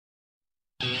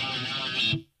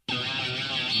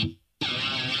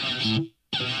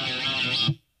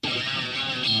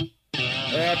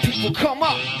people come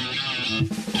up.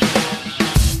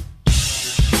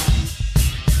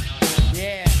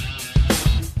 Yeah.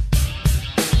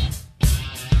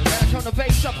 We gotta turn the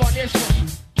bass up on this one.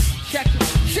 Check it.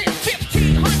 Since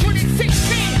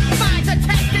 1516, minds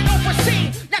attacked and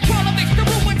overseen. Now trying to mix the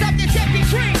ruins of this empty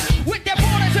dream with their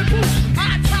borders and boots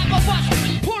on top of us,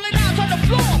 pulling out on the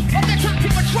floor of the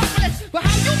toxic metropolis. But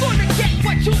how you gonna get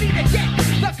what you need to get?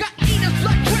 The gut eaters,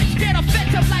 blood drenched, get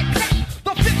offensive like that.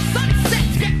 The fifth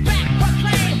sunsets get back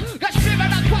proclaimed. The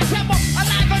spirit of Quatemma,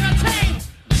 alive and untamed.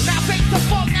 Now face the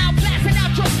fog, now blasting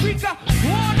out your speaker.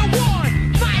 War to war,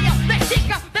 fire, the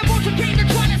seeker. They won't you came to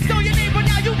try to steal your neighbor,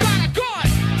 now you got a gun.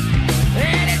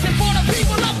 And this is for the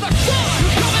people of the sun.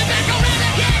 Who's coming back around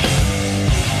again?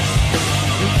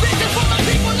 This is for the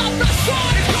people of the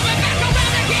sun. It's coming back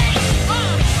around again.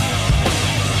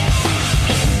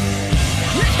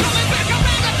 It's coming back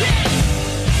around again.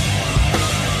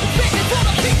 This is for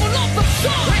the people of the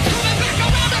sun. It's coming back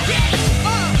around again.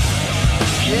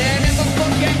 Yeah, never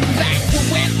forget back to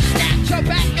when snap your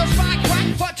back, your spine crack,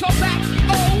 but your back.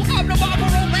 Oh, I'm the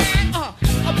Marlboro man.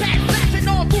 A back flashing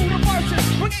all through reverses.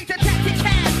 Bringing to tactic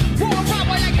cash. For a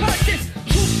power like purchase.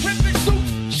 Two tripping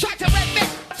suits. Shot to red men.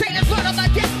 Taking blood on the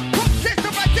deck. From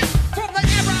system resist. From the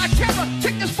era of terror.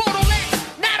 Take this photo lens.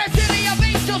 Not a city of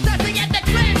angels. Nothing at the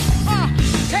glance.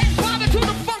 Head bobbing to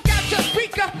the funk out your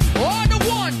speaker. On the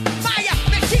one. Fire.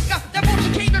 Mexica. The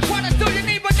motion came to try to steal your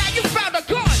neighbor. Now you found a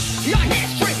gun. Your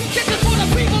history. This is for the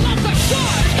people of the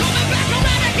sun. It's coming back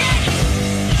around again.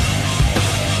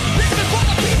 This is for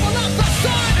the people of the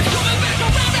sun. It's coming back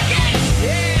around again.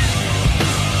 Yeah.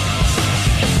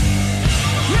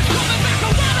 It's coming back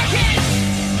around again.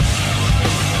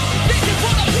 This is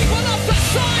for the people of the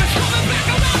sun. It's coming back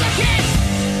around again.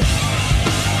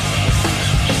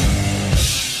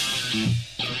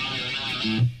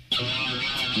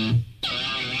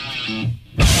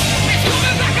 It's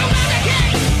coming back around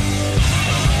again.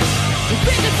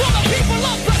 This is for the people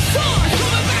of the sun. It's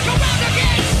coming back around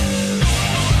again.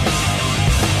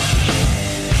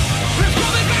 It's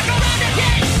coming back around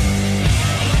again.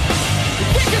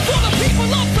 This is for the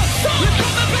people of the sun. It's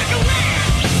coming back around.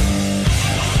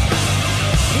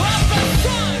 Of the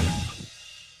sun.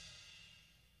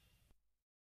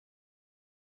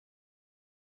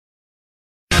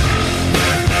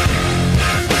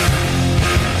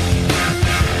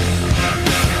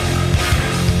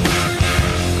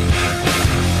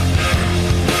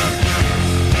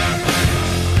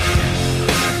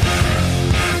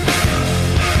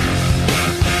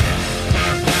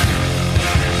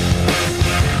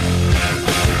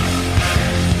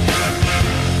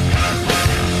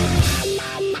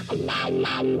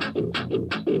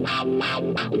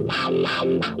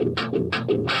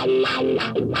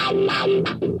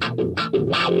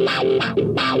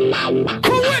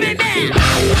 Who with it now?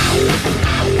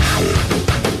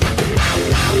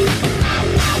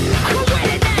 Who with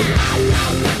it now?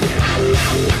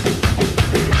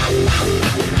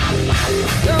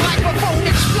 The microphone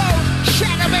explodes,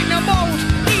 shattering the molds.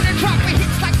 Even dropping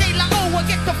hits like De La O.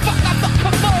 Get the fuck out the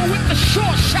commode with the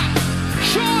short shot.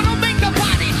 Sure to make the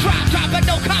bodies drop. Dropping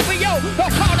no copio, no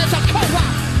corners of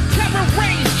co-op. Terror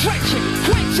rains drenching,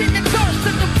 quenching the thirst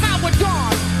of the power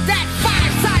dawn. That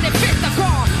fire-sided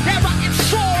pentagon, that rocket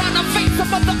soar on the face of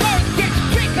the earth gets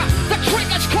bigger. The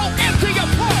triggers go empty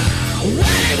apart.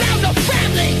 Running around the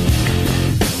family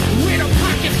with a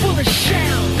pocket full of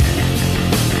shells.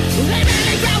 They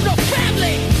running around the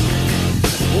family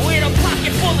with a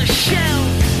pocket full of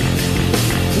shells.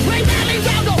 They running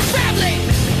around the family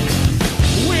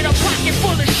with a pocket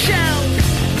full of shells.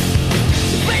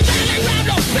 They running around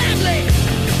the family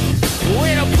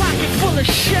with a pocket full of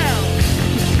shells.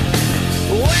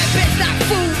 Weapons, not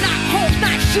food, not hope,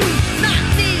 not shoes, not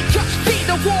need, just feed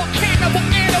the war cannibal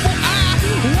animal. I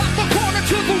walk the corner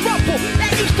to the rumble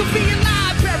that used to be a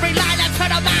library, line up to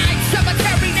the mine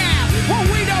cemetery now. What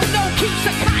we don't know keeps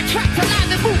the contract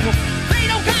alive and moving. They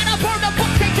don't gotta burn the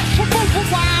book, they just remove them.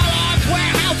 While arms,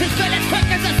 warehouses, good as quick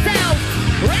as a cell.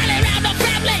 Rally around the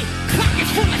family,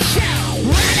 pockets full of shells.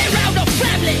 Rally around the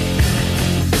family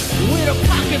with a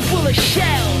pocket full of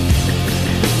shells.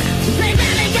 They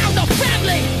rally around the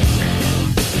family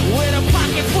with a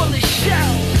pocket full of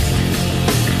shells.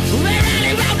 They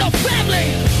rally around the family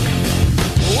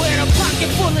with a pocket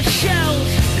full of shells.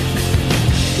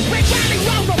 They rally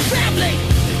around the family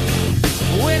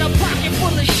with a pocket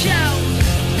full of shells.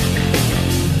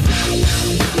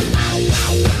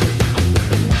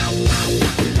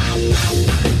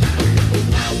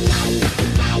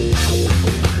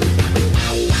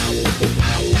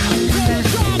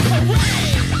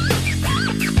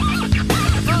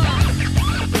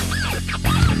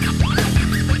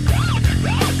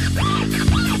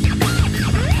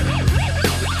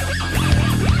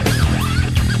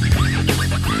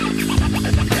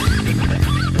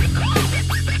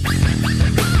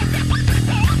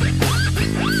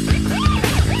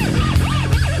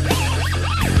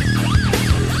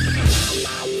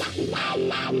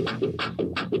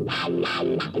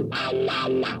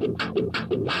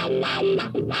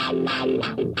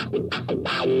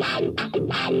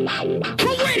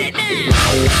 with it now.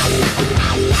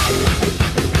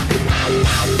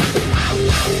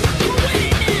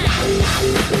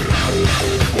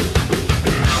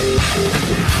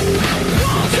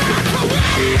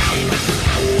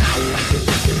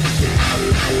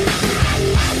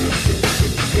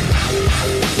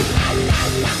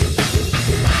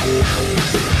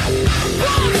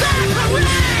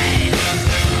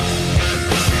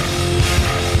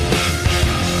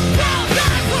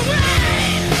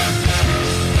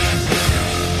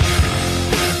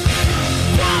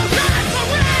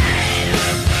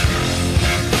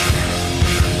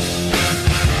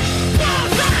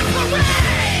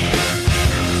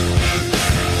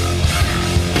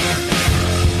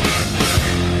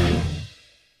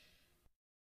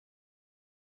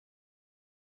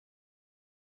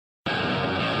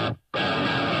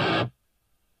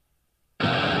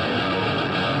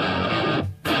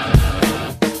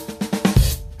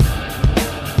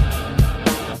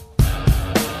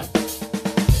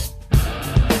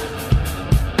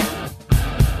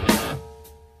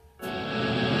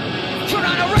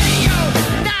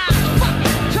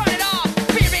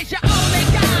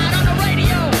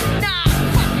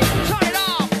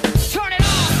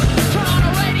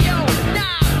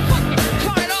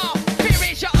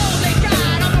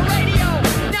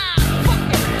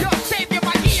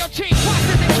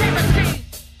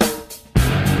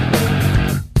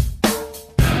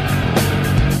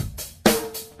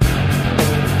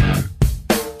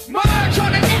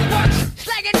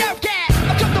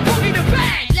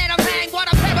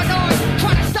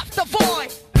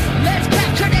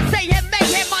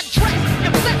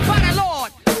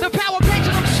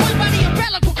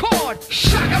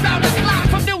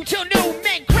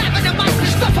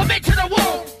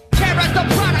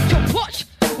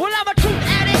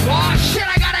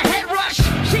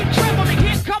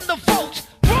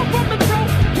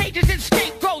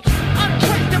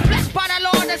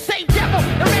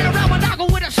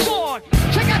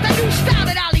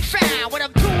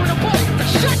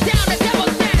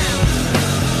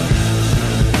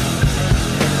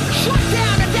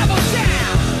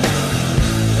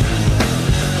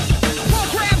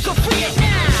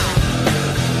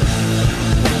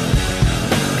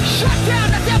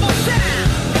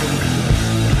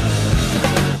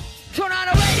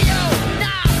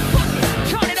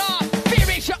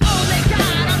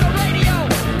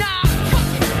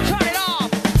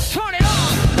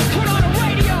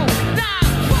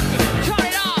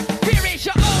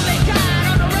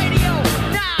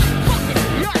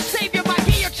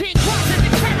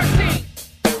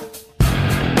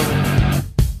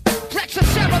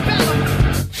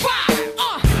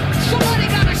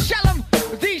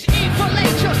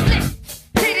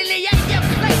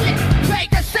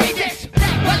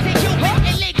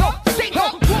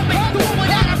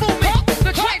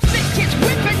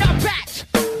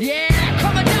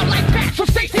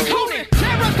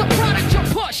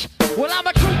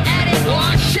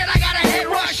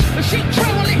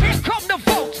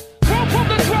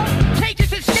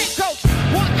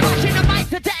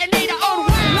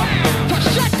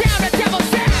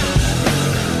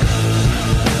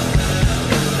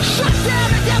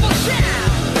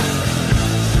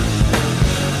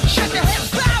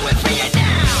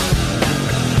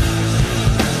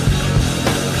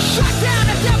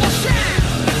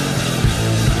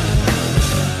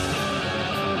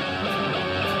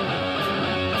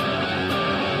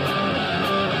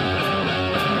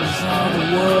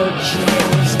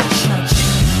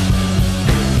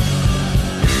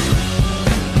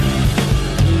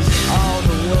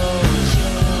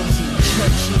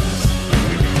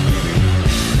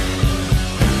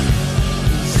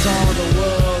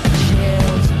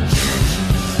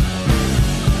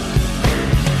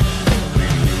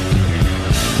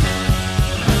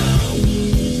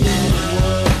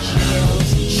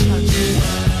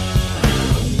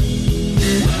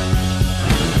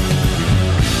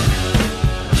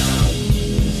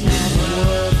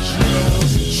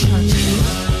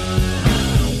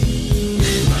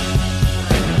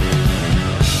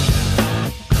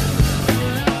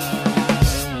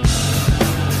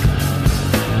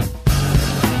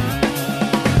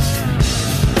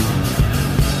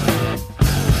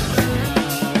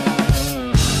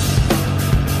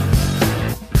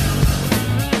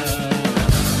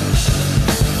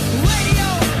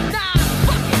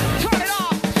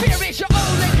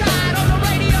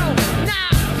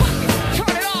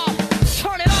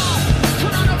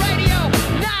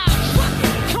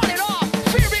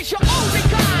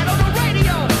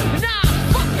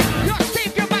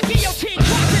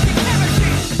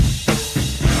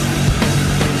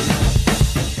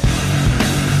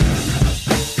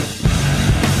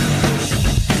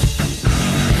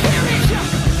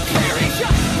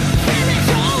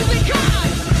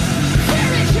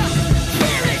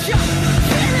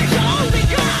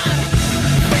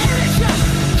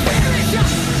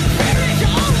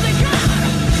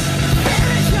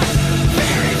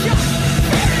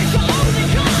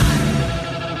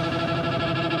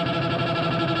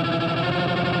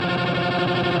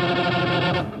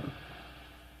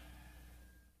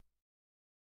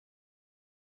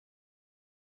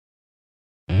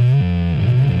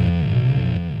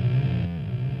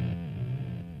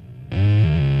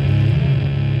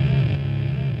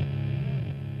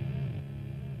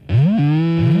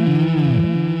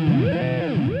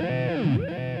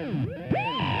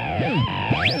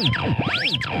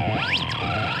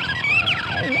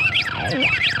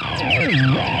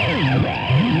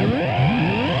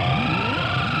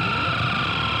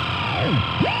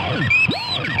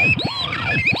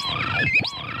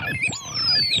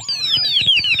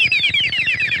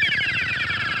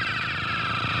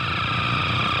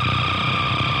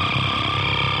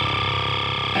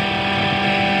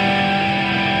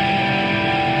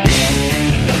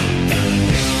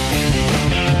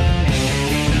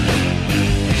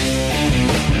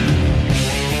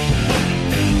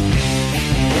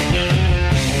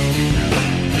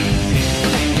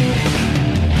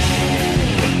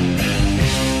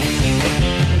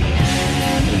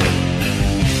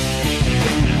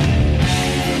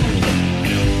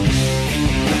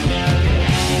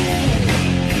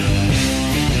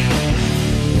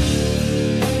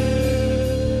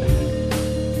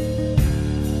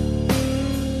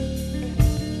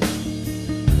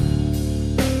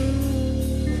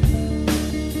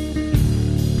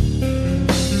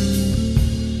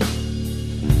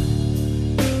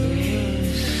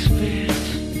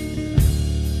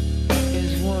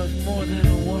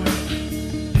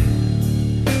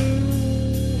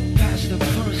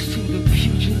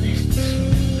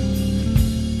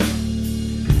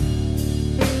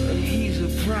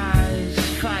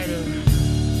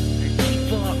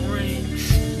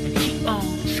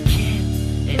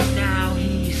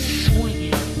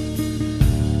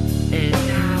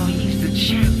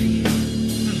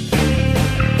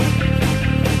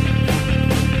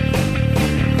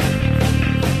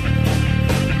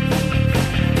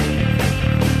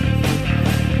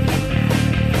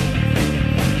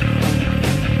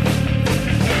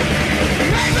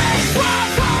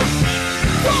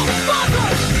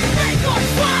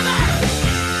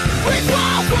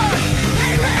 Revolver, a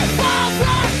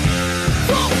revolver.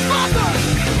 Full mother,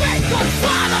 make us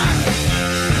father.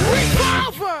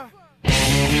 Revolver.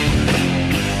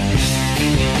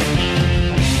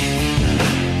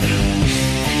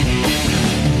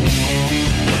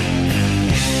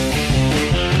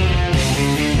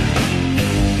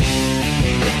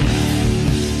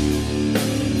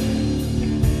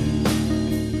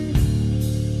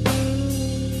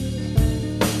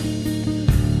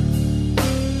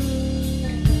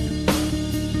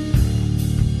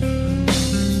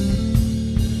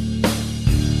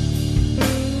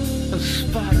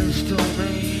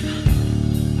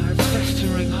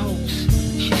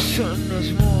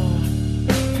 There's more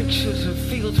pictures of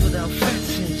fields without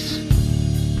fences.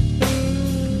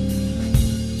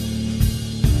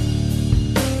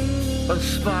 A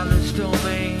spotless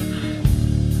domain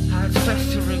hides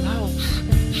festering hopes.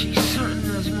 She's certain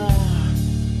there's more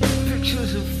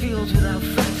pictures of fields without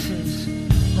fences.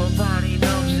 Her body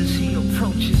numbs as he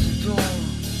approaches the door.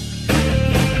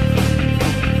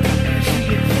 As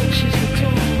he approaches the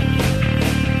door.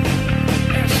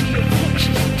 As he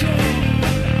approaches the door.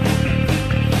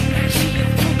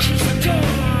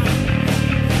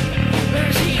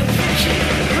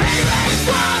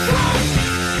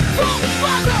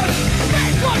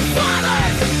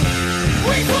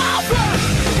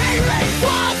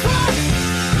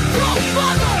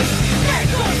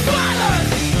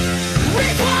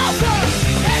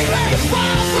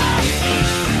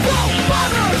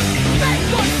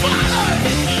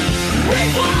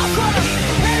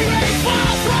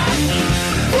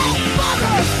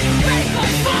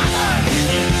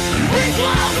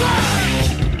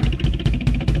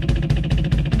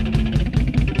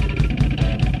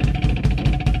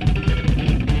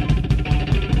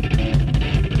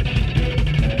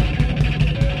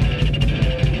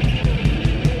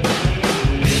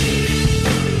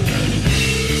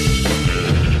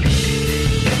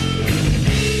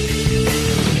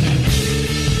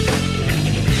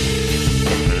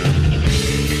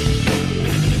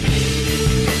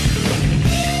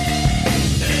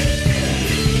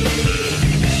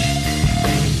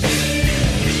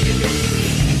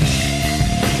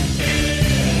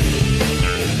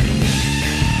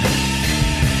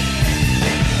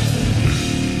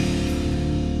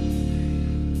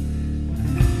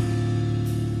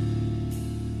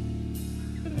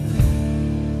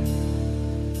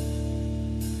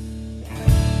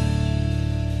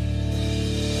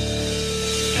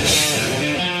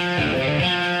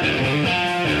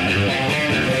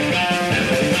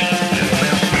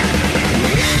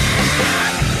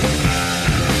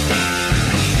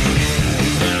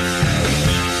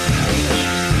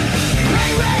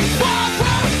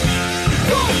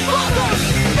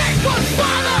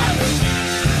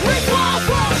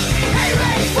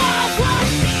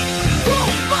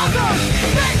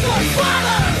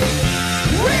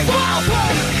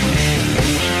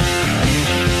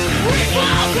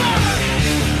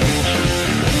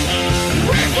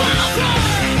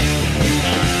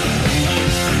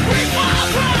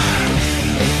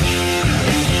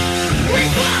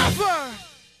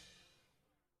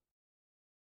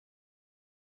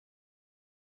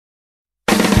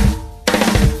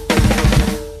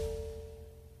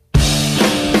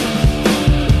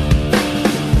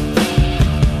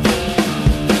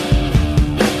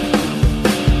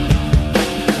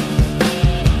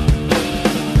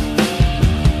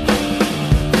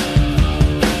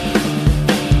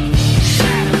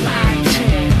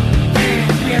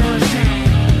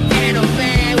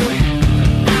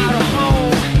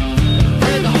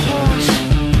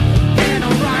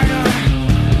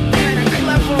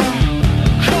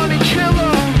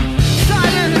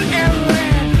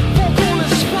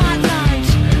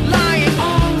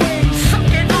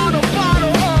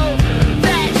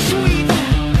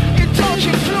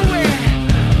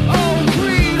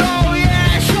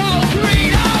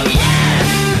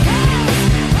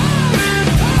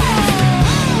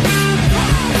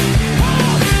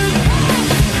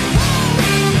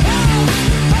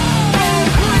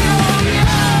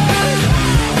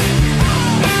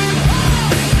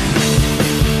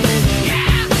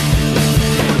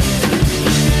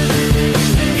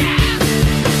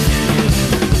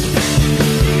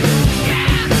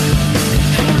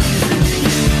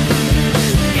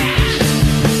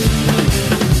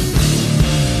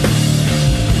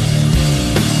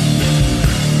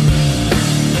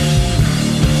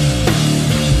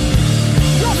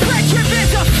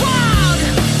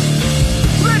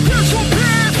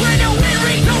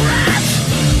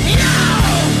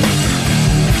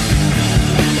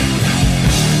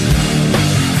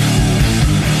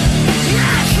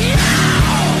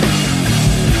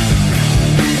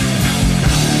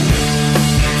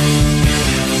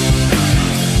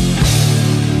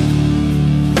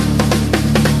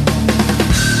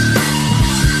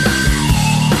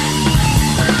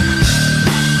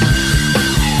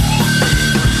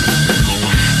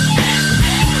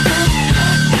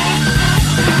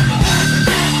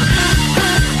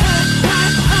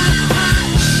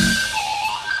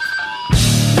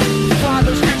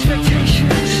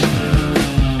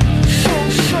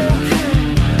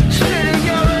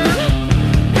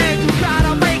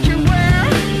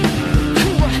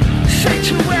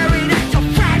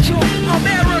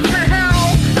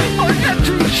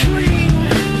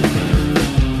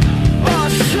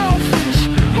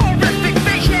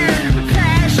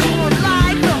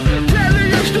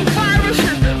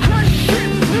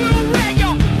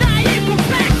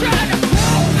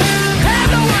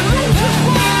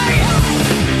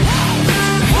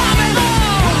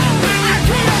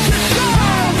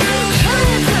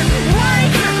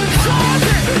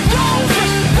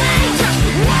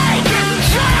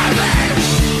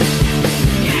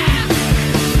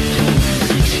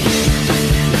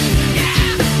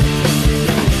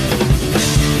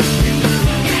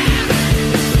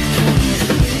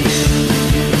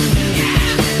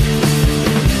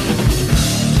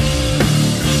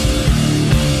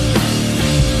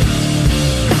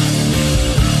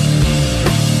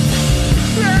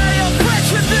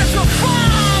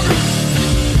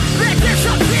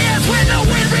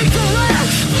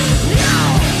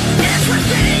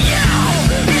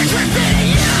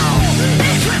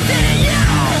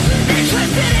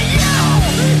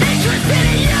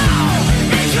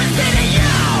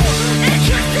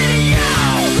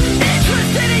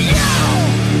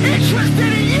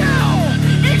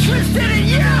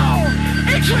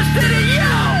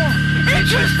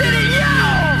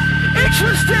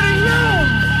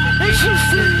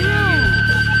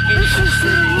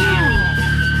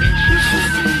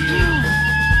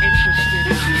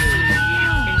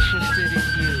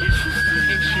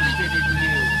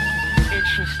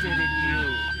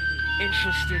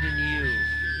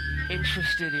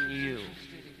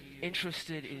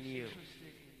 interested in you.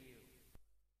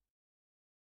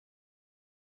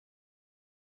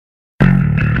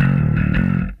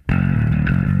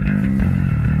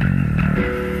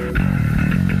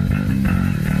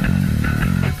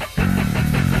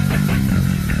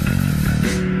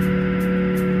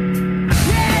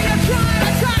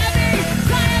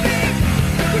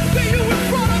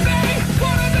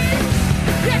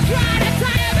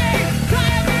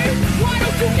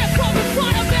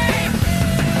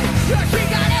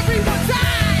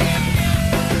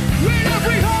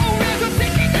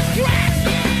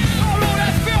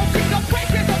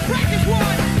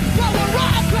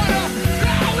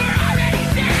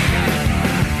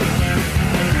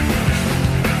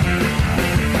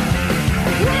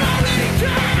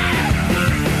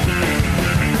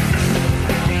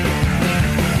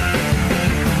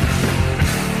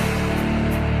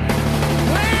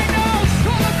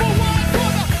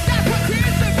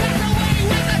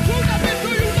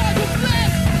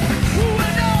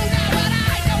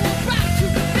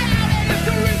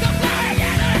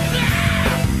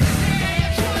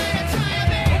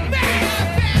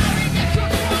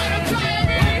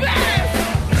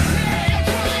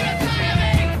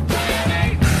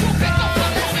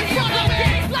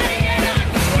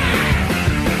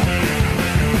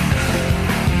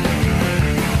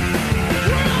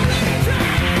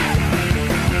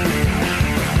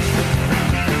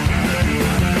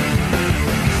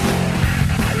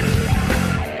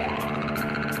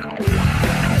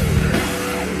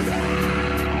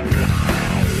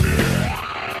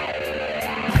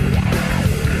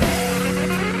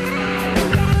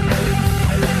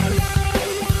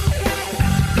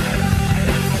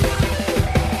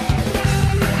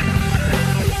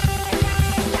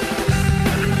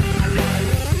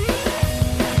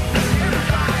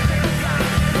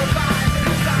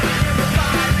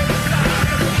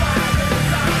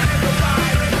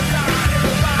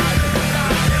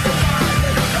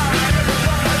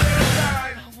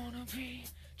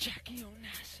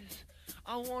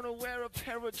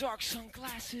 Dark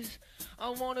sunglasses. I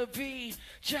wanna be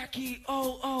Jackie.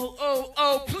 Oh, oh, oh,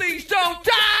 oh, please don't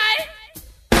die!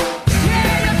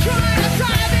 Yeah, you're trying to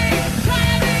tire me,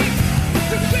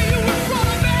 to see you in front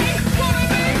of me,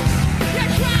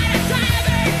 You're trying to tire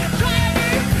me,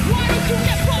 why don't you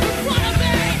get from in front of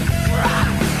me?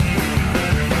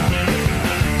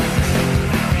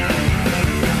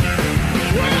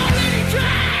 We're already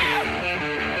dead!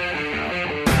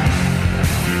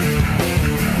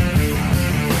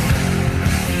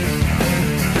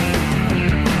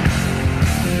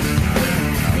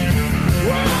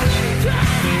 We're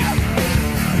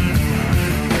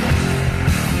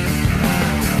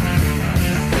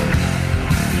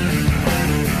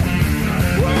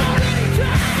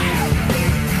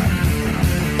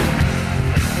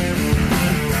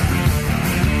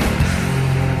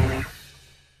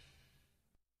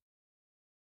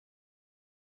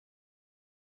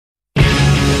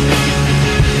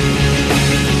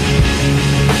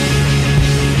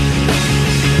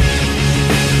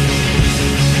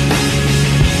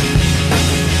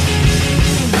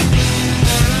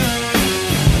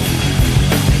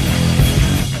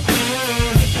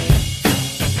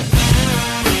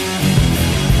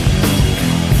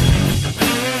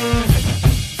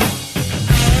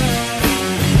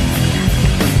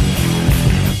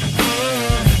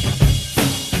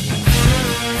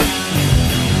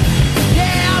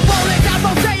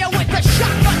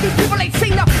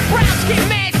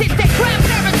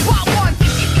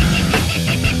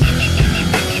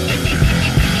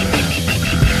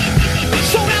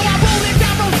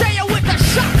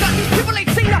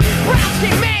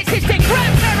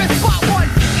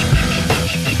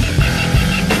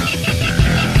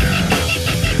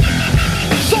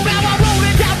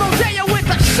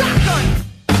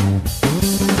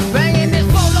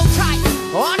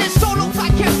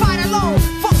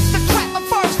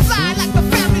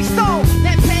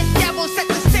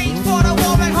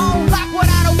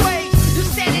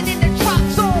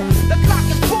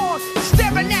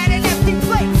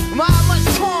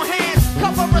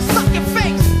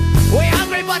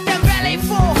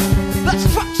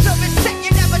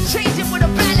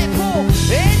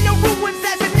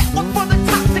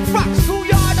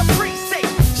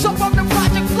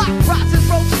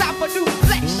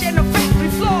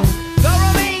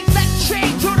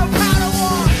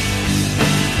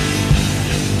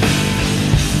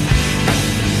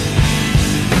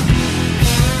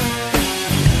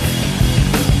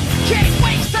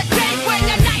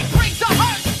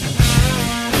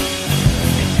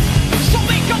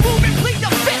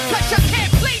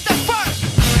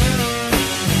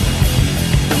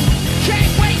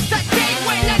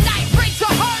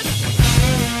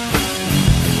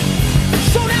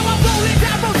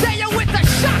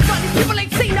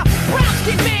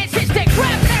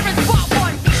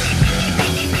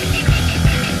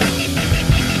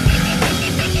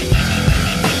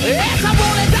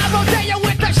rodeo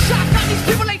with the shotgun. These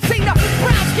people ain't seen the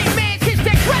brown skin man since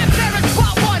their grandparents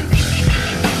bought one.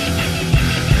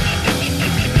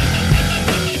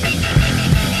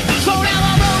 So now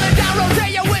I'm rolling down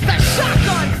rodeo with a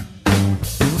shotgun.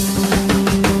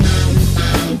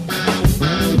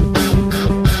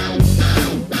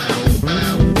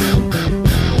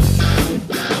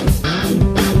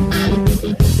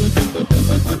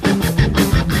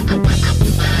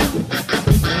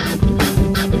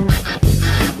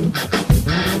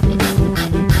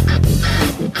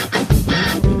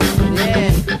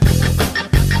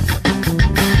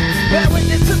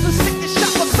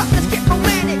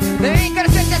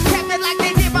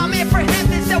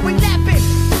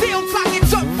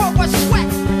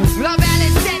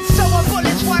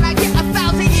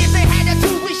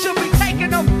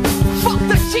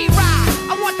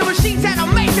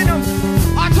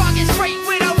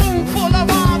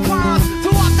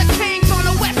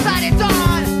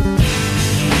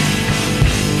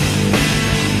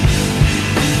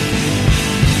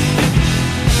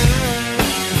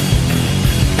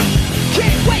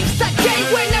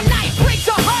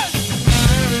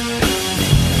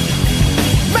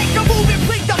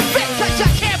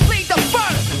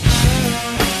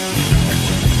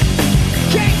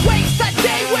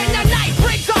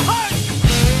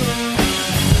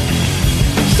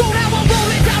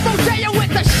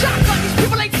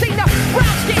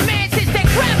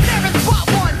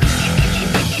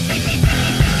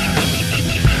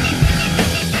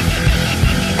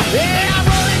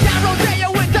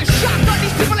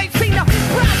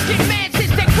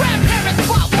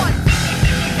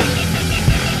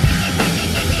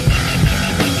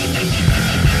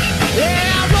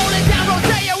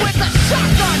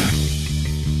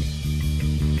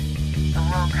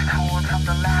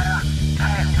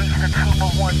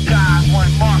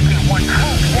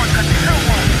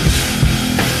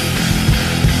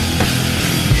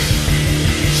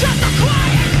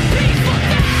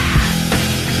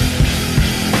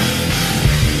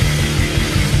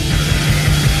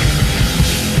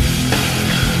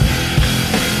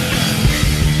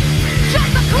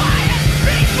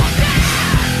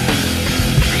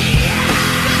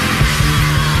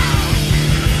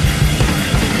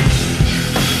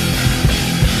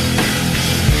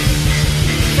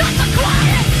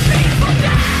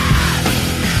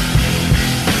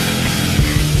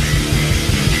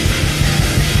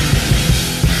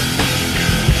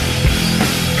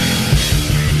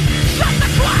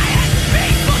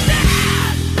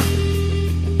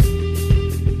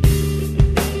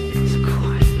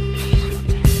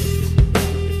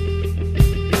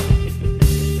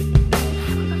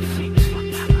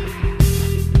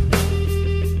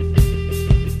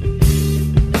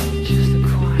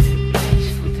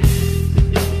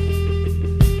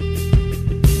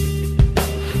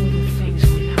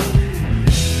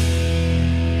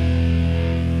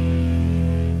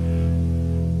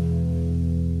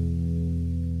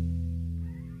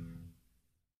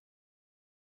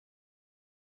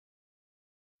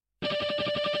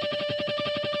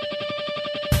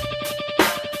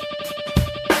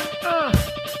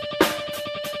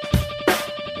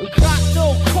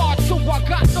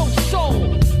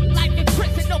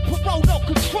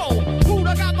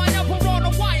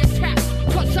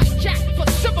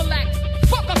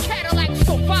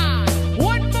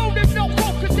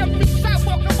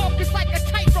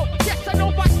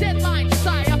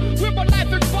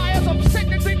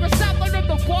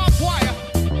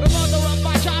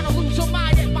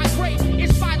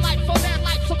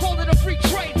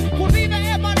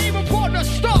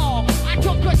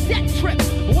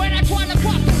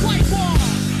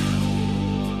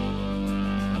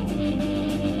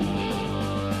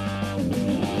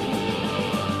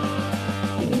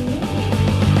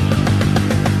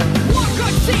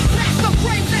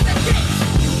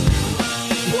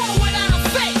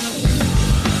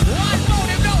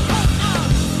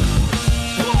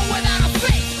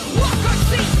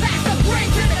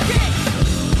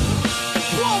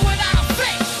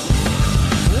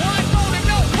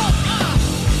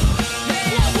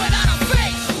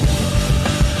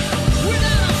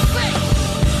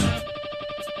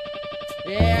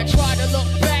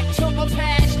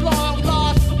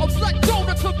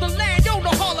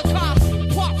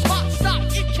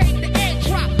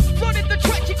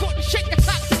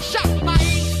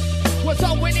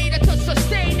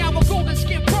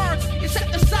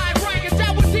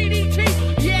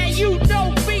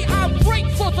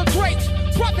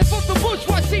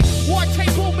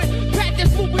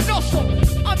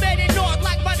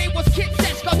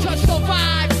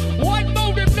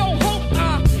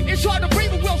 It's hard to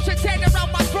breathe with Wilson standing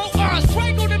around my throat.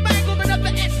 Strangled and mangled, enough to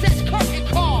essence.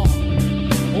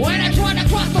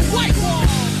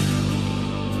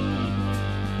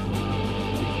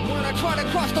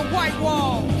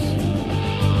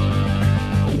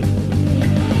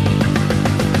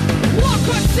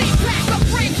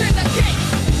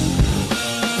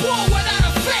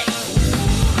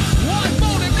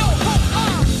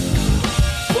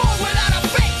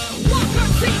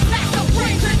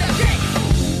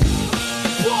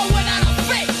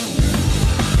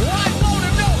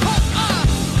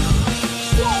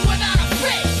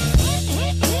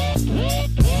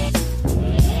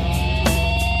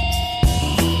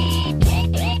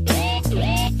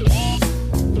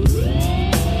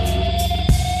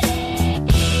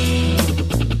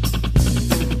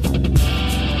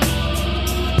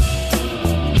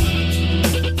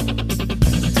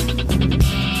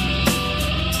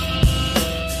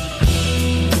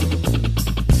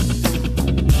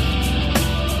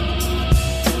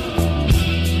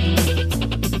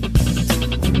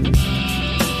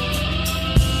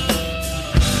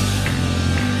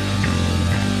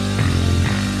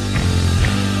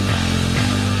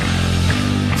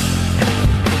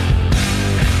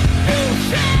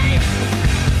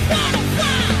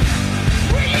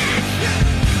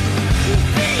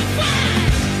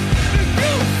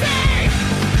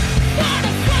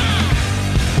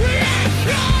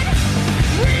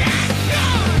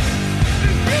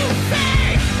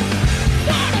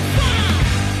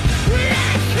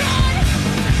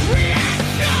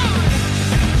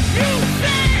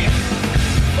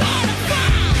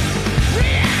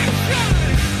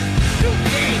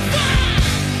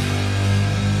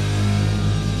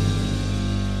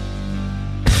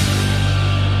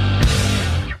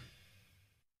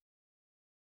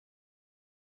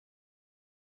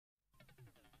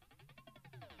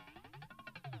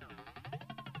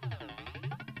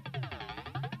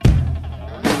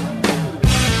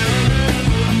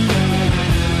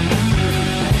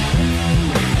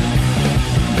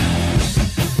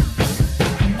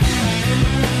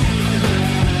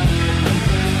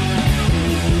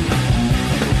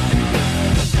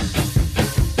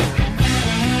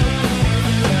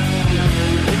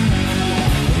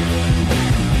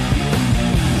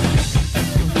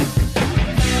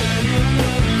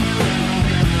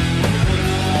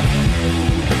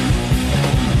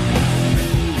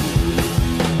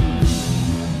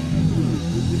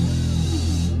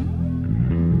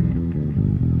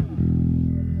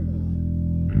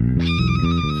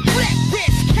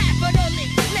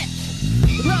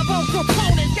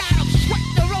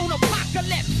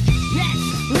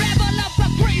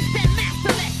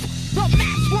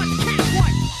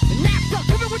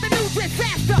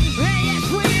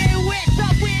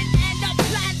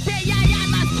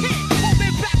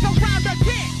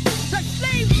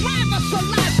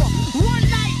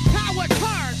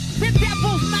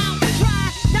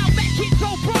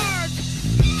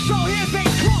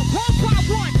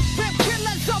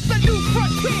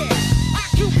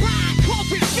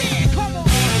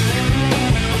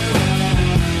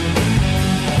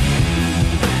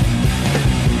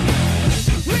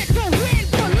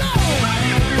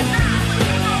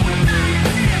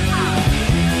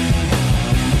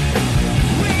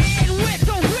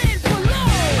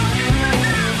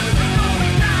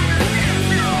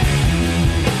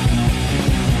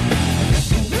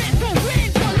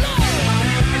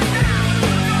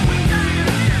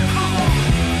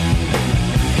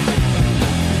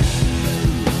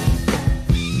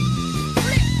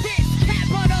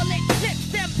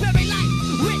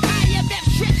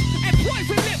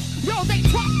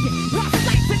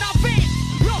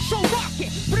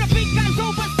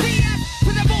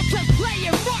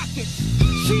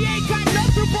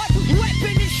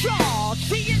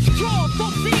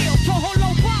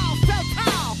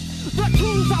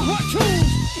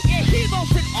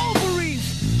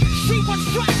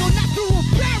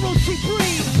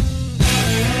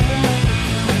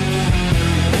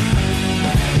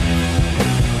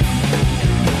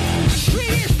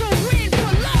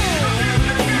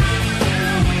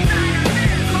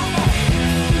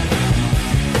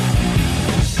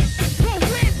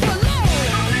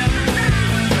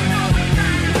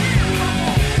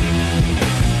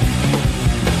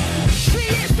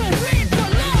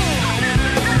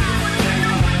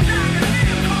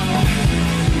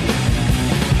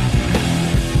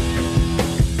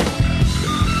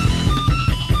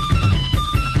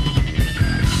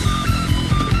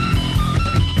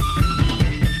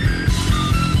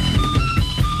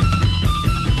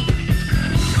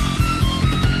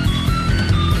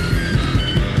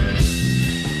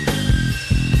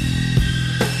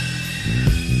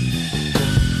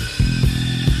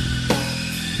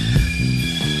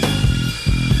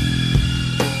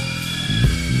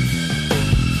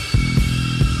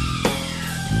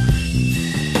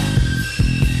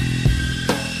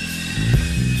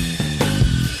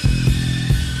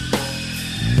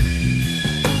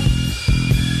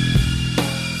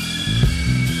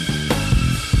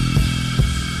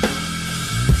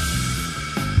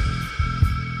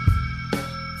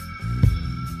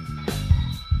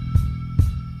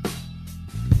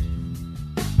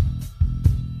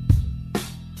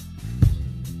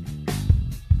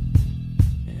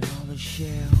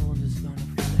 shareholders gonna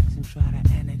flex and try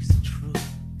to annex the truth.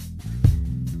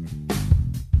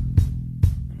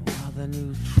 And while the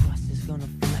new trust is gonna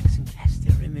flex and cast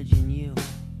their image in you.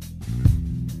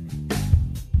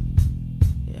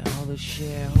 Yeah, all the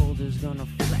shareholders gonna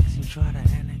flex and try to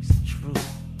annex the truth.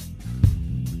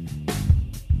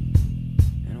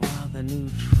 And while the new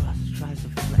trust tries to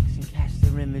flex and cast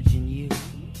their image in you.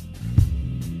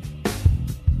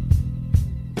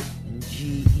 And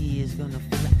GE is gonna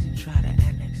flex and try to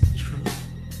annex the truth.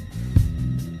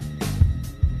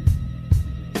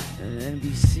 And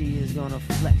NBC is gonna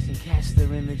flex and cast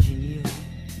their image in you.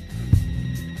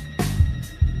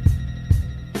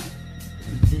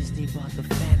 And Disney bought the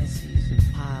fantasies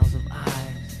and piles of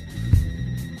eyes.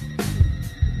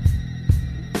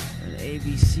 And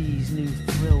ABC's new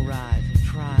thrill rides and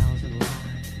trials and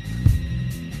lies.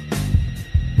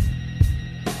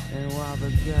 And while the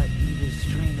gut eaters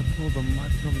strain to pull the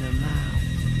mud from their mouths,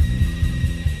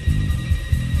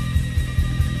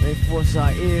 they force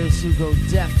our ears to go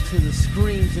deaf to the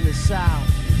screams in the South.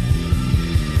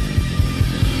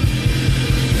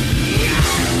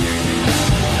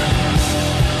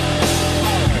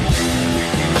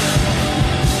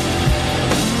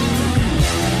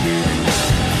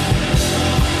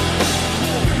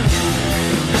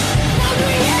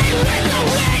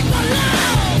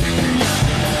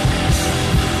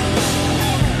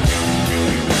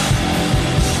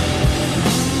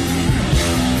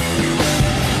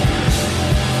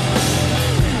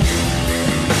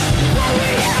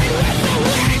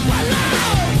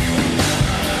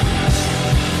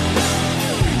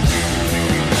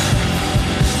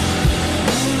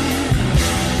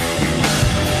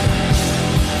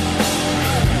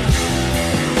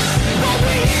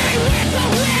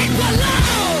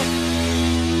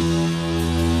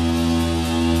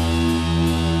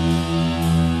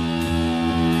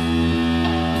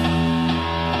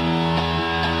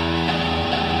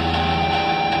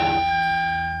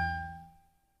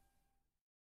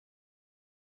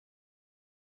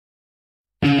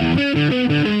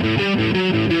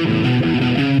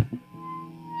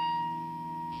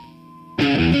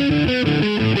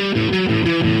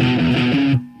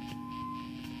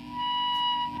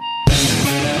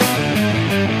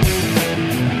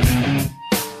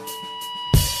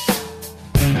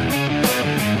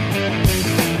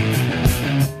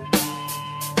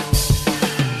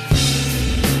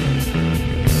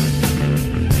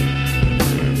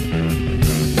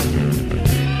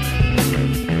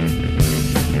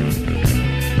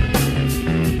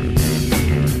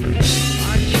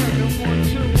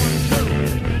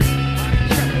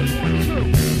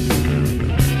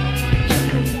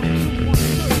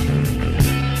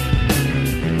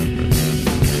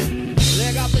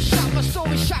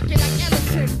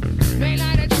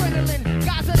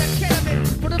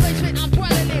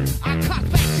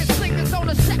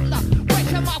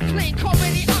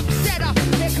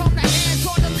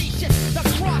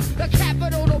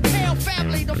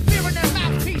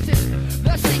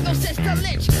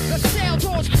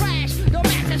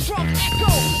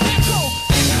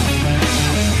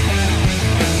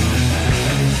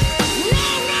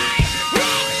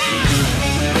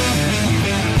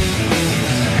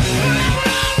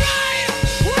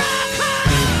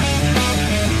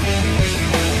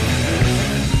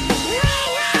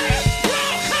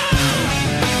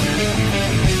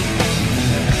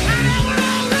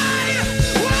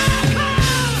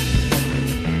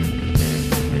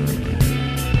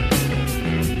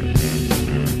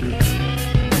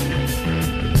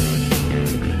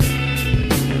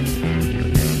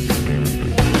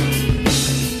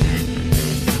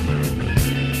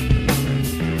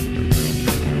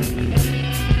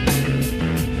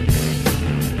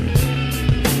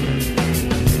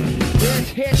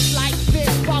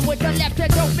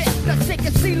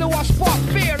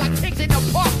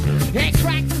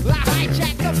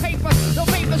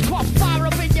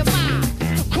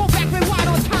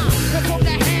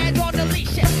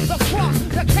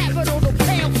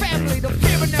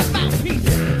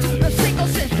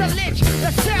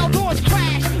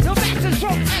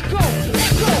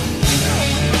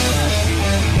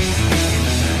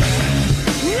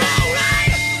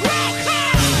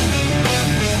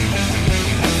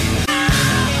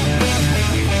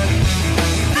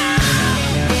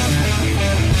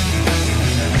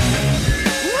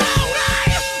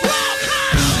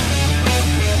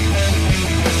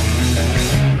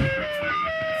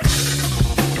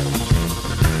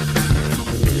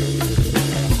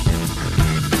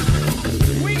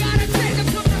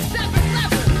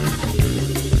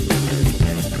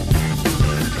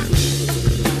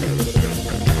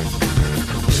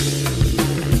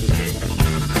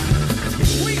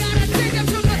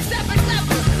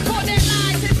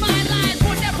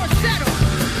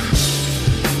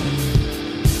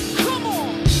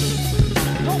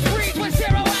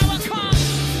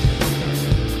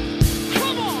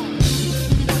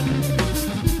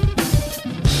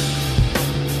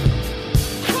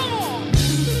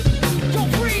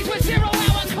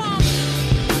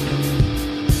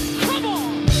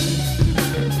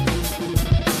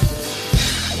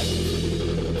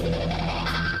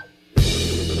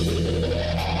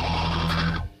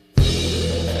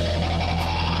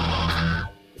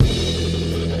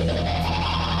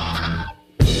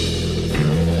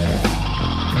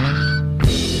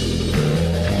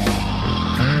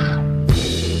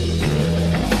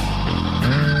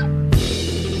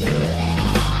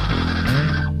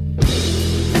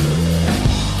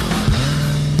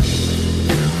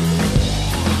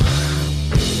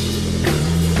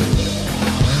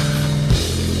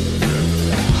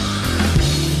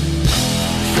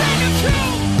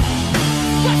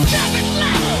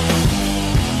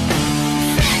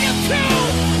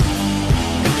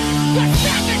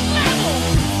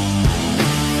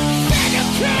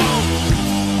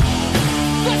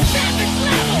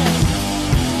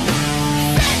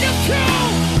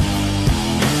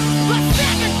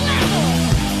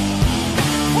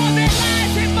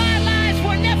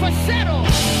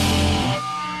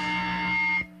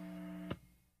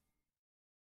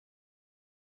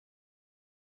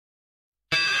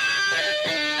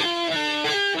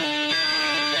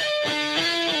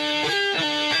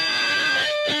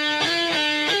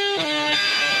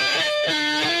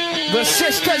 The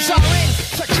sisters are in,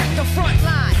 so check the front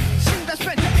line. Seem to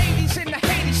spend the 80s in the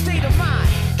Haiti state of mind.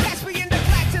 Cast me in the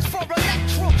glasses for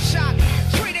electro shock.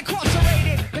 Straight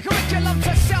incarcerated, the curriculum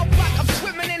to sell block. I'm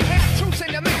swimming in half-truths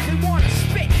and it makes me wanna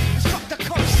spit. It's fuck to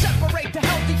come separate the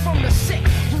healthy from the sick.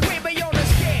 You way beyond the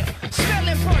scale,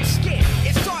 smelling burnt skin.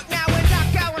 It's dark now and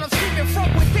knockout and I'm screaming from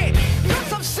within.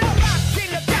 Cause I'm so locked in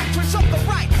the doctrines of the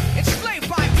right. Enslaved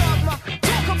by dogma,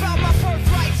 talk about my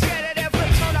birthright. Said at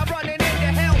every turn I'm running into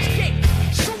hell's gate.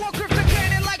 So I grip the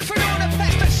cannon like Fiona,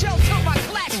 pass the shell to my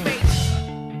classmates.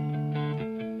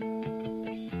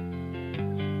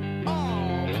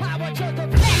 Oh, power to the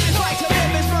passion's right to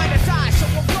live is mine to die. So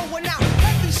I'm going out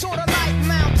heavy, sort of like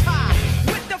Mount High.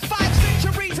 With the 5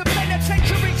 centuries of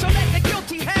penitentiary, so let the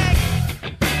guilty hang.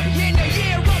 In the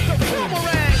year of the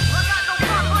boomerang. I got no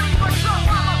property but some,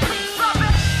 I'm a piece of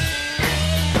it.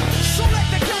 So let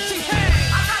the guilty hang.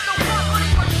 I got no property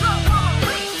but some, I'm a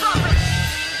piece of it.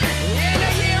 In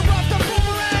the year of the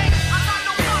boomerang. I got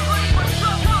no property but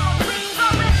some, I'm a piece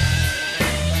of it.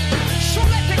 So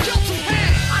let the guilty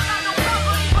hang. I got no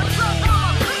property but some,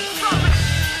 I'm a piece of it.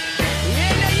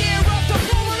 In the year of the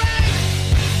boomerang.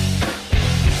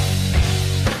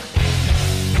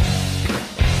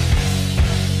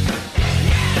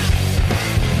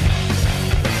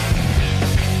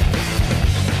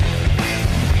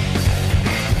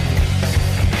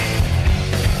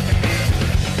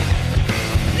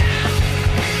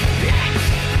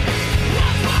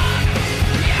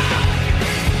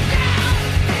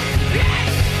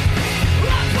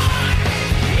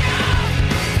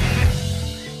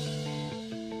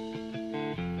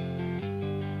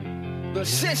 The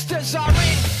sisters are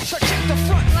in, so check the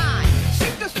front line.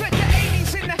 Seem to spend the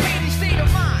 80s in the Haiti state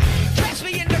of mind. Dress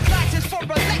me in the classes for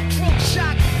electro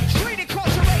shock. Straight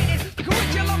incarcerated, the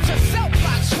curriculum's a cell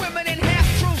block. Swimming in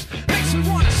half-truths makes me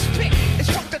wanna spit. It's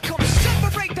tough to come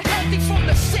separate the healthy from